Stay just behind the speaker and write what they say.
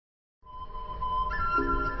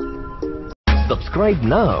Subscribe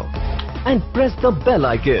now and press the bell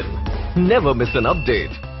icon. Never miss an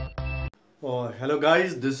update. Hello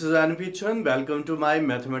guys, this is Netra P Chand. Welcome to my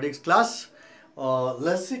mathematics class.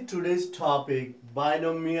 Let's see today's topic,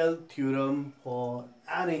 binomial theorem for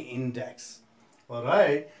any index.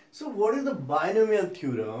 Alright, so what is the binomial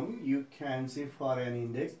theorem? You can see for an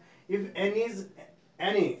index, if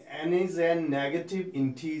n is a negative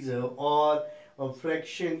integer or a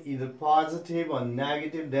fraction either positive or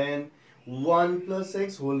negative, then 1 plus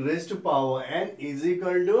x whole raised to power n is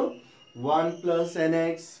equal to 1 plus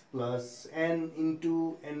nx plus n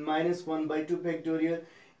into n minus 1 by 2 factorial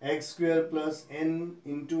x square plus n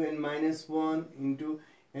into n minus 1 into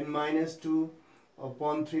n minus 2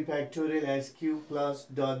 upon 3 factorial x cube plus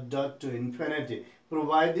dot dot to infinity,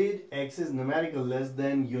 provided x is numerical less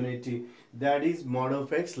than unity, that is mod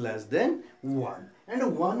of x less than 1.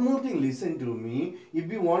 And one more thing, listen to me, if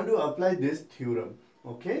we want to apply this theorem,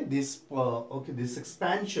 okay, this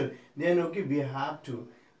expansion, then we have to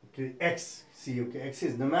x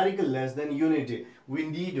is numerical less than unity, we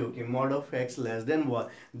need mod of x less than 1,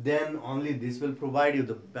 then only this will provide you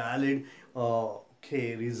the valid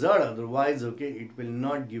result, otherwise it will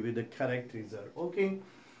not give you the correct result.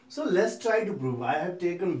 So let's try to prove. I have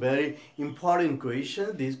taken very important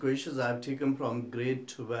questions. These questions I have taken from grade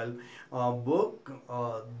 12 book.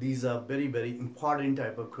 These are very important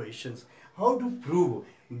type of questions. How to prove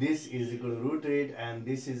this is equal to root 8 and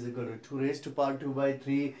this is equal to 2 raised to power 2 by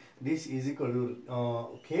 3. This is equal to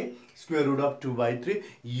square root of 2 by 3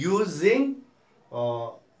 using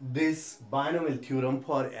this binomial theorem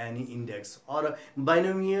for any index or a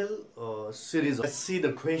binomial series. Let's see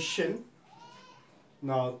the question.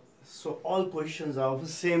 Now, so all questions are of the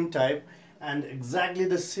same type and exactly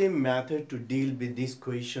the same method to deal with this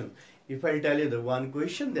question. If I tell you the one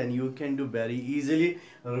question, then you can do very easily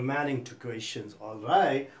remaining two questions.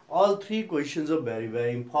 Alright, all three questions are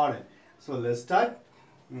very important. So let's start.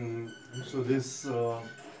 So this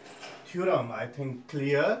theorem, I think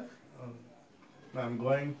clear. I'm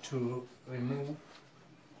going to remove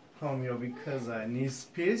from here because I need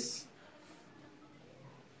space.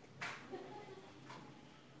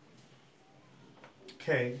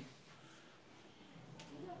 Okay.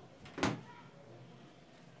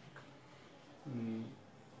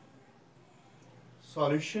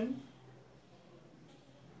 Solution.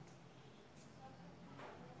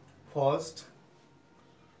 First,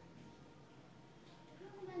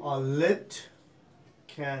 let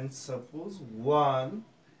can suppose 1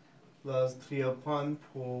 plus 3 upon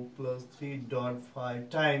 4 plus 3 dot 5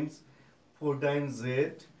 times 4 times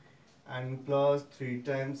 8 and plus 3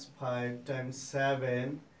 times 5 times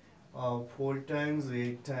 7 4 times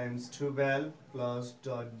 8 times 12 plus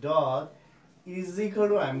dot dot is equal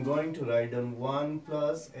to, I'm going to write down 1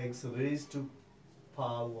 plus x raised to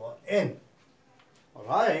power n.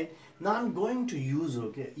 Alright, now I'm going to use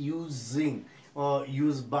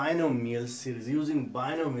use binomial series. Using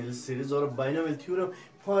binomial series or a binomial theorem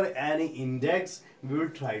for any index, we will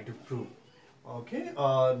try to prove.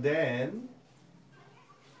 Then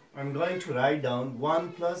I'm going to write down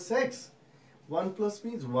 1 plus x. 1 plus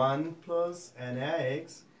means 1 plus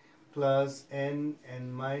nx plus n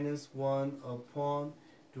minus 1 upon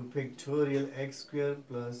 2 factorial x square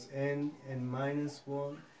plus n minus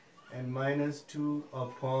 1 n minus 2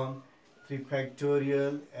 upon 3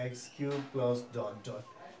 factorial x cube plus dot dot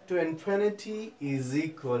to infinity is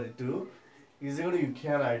equal to, you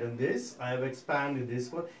can write on this. I have expanded this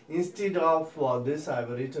one. Instead of this, I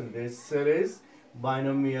have written this series,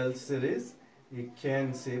 binomial series. You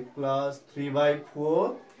can say plus 3 by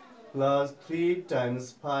 4 plus 3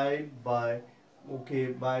 times 5 by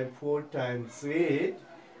 4 times 8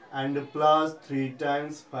 and plus 3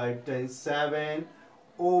 times 5 times 7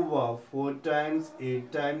 over 4 times 8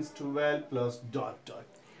 times 12 plus dot dot.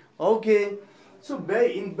 So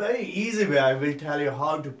very easy way I will tell you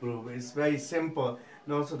how to prove. It's very simple,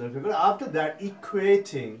 not so difficult. After that,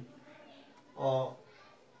 equating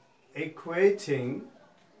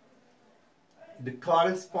the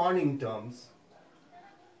corresponding terms,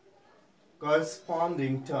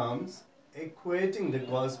 equating the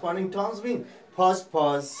corresponding terms mean first,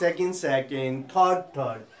 second,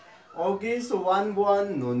 third. So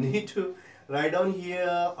 1, no need to write down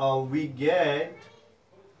here. We get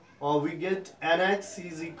nx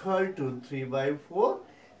is equal to 3 by 4,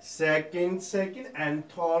 second and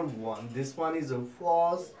third one. This one is a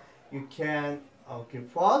first. You can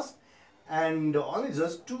first, and only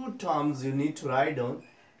just two terms you need to write down.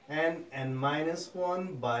 n minus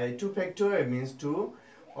 1 by 2 factorial means 2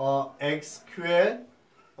 x square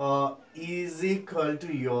is equal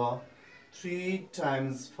to your 3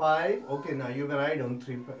 times 5. Okay, now you can write down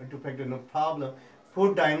 3 2 factor, no problem.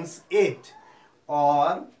 4 times 8.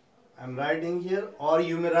 Or I'm writing here, or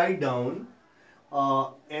you may write down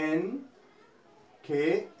n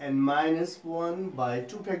k n minus 1 by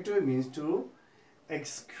 2 factorial means 2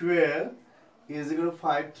 x square is equal to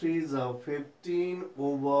 5 3s are 15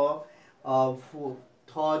 over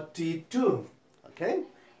 32. Okay,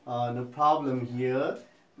 no problem here.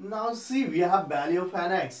 Now see, we have value of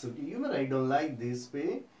an x. Okay, you may write down like this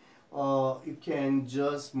way. You can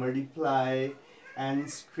just multiply n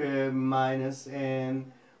square minus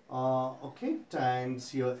n okay,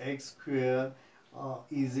 times your x square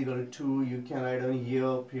is equal to 2. You can write down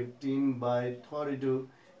here 15 by 32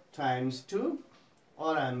 times 2,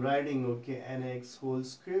 or I'm writing okay nx whole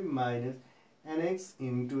square minus nx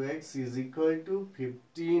into x is equal to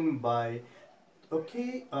 15 by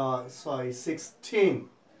okay 16.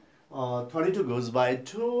 32 goes by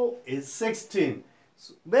 2 is 16.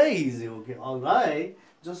 So very easy. Okay, all right,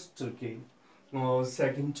 just okay.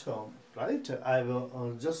 Second term, right? I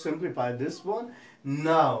will just simplify this one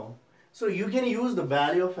now. So you can use the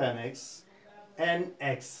value of nx and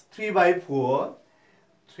x 3 by 4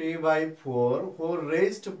 whole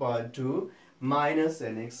raised to power 2 minus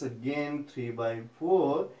nx, again 3 by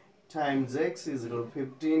 4 times x is equal to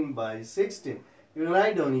 15 by 16. You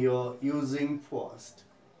write down here using first.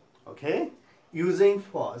 Okay, using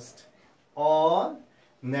first, or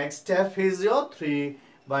next step is your 3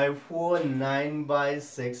 by 4 9 by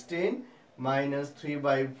 16 minus 3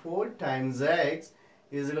 by 4 times x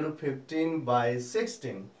is equal to 15 by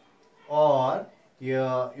 16. Or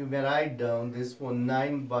here you may write down this one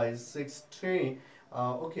 9 by 16.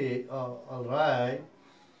 Okay, all right.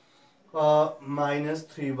 Minus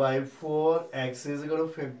 3 by 4 x is equal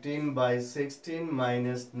to 15 by 16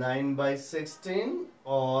 minus 9 by 16,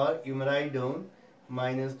 or you may write down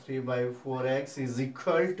minus 3 by 4 x is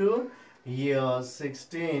equal to here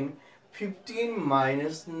 16. 15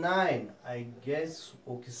 minus 9, I guess,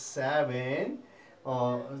 okay, 7,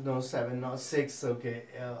 no 7, not 6, okay,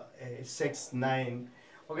 6, 9,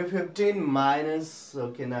 okay, 15 minus,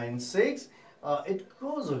 okay, 9, 6, it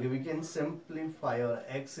goes, okay, we can simplify our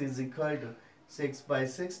x is equal to 6 by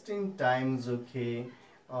 16 times, okay,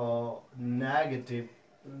 negative,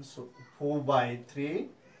 so 4 by 3,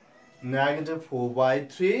 negative 4 by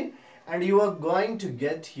 3, and you are going to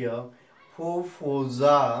get here 4 4s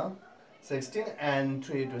are 16 and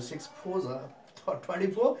 3 to 6 4s are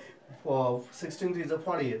 24, for 16 3s are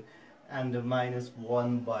 48, and minus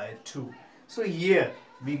 1 by 2. So here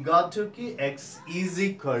we got to x is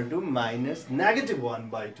equal to minus negative 1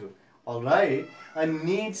 by 2. Alright, I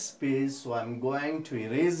need space, so I'm going to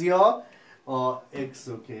erase your x.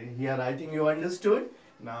 Okay, here I think you understood.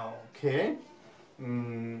 Now, okay.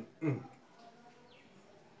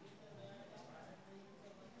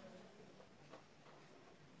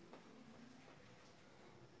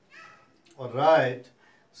 Alright,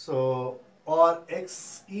 so or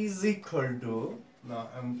x is equal to, now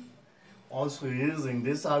I'm also using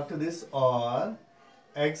this after this, or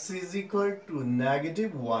x is equal to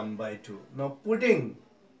negative 1 by 2.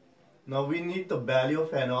 Now we need the value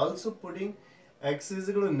of n, also putting x is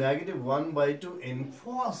equal to negative 1 by 2 in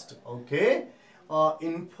first. Okay,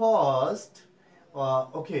 in first,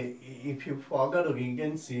 okay, if you forgot, okay, you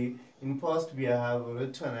can see in first we have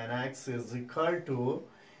written an x is equal to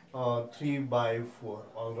 3 by 4.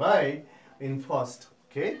 Alright, in first,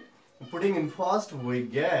 okay, putting in first we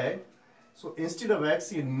get, so instead of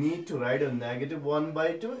x you need to write a negative 1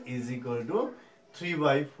 by 2 is equal to 3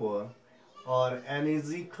 by 4, or n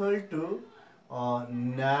is equal to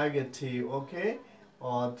negative, okay,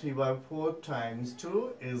 3 by 4 times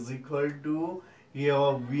 2 is equal to,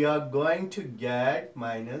 here we are going to get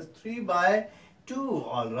minus 3 by 2.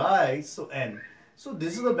 Alright, so n. So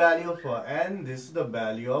this is the value of n, this is the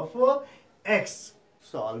value of x.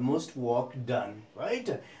 So almost work done,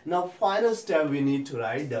 right? Now final step we need to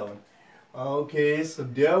write down. Okay, so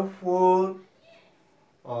therefore,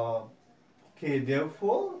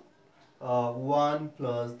 therefore 1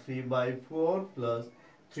 plus 3 by 4 plus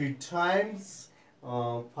 3 times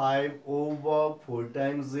 5 over 4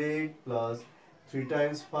 times 8 plus 3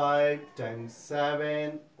 times 5 times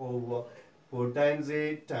 7 over 4 times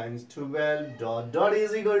 8 times 12 dot dot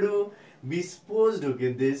is equal to, we supposed,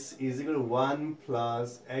 okay, this is equal to 1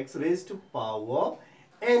 plus x raised to power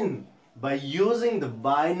n. By using the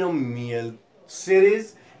binomial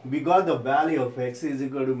series, we got the value of x is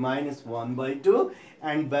equal to minus 1 by 2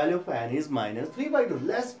 and value of n is minus 3 by 2.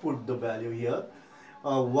 Let's put the value here.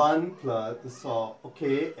 1 plus, so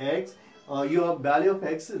okay, x, your value of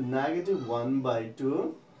x is negative 1 by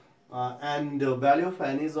 2. And the value of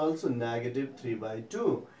n is also negative 3 by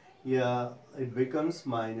 2. Yeah, it becomes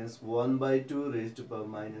minus 1 by 2 raised to power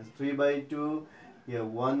minus 3 by 2. Yeah,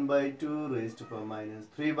 1 by 2 raised to power minus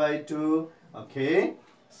 3 by 2. Okay,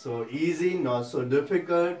 so easy, not so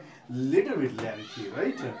difficult, little bit lengthy,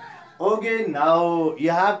 right? Okay, now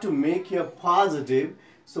you have to make here positive.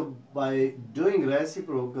 So by doing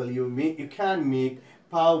reciprocal, you can make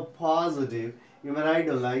power positive. You may write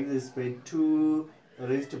it like this by 2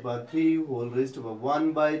 raised to power 3 whole raised to power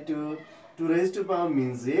 1 by 2. 2 raised to power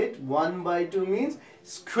means 8. 1 by 2 means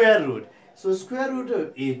square root. So square root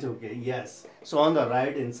of 8, okay, yes. So on the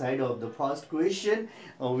right hand side of the first question,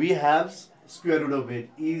 we have square root of 8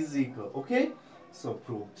 is equal, okay. So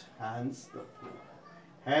proved, hence the proof.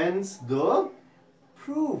 Hence the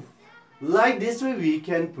proof. Like this way we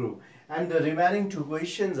can prove. And the remaining two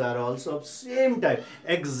questions are also of same type.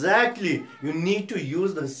 Exactly. You need to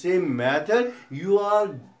use the same method. You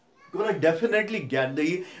are gonna definitely get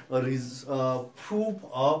the proof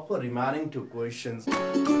of remaining two questions.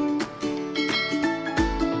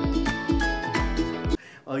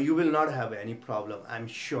 You will not have any problem, I'm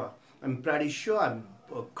sure. I'm pretty sure, I'm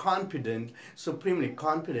confident, supremely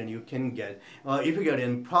confident you can get. If you get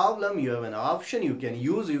any problem, you have an option you can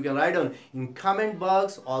use. You can write on in comment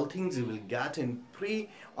box. All things you will get in free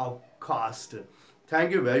of cost.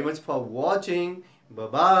 Thank you very much for watching. Bye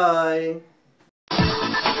bye.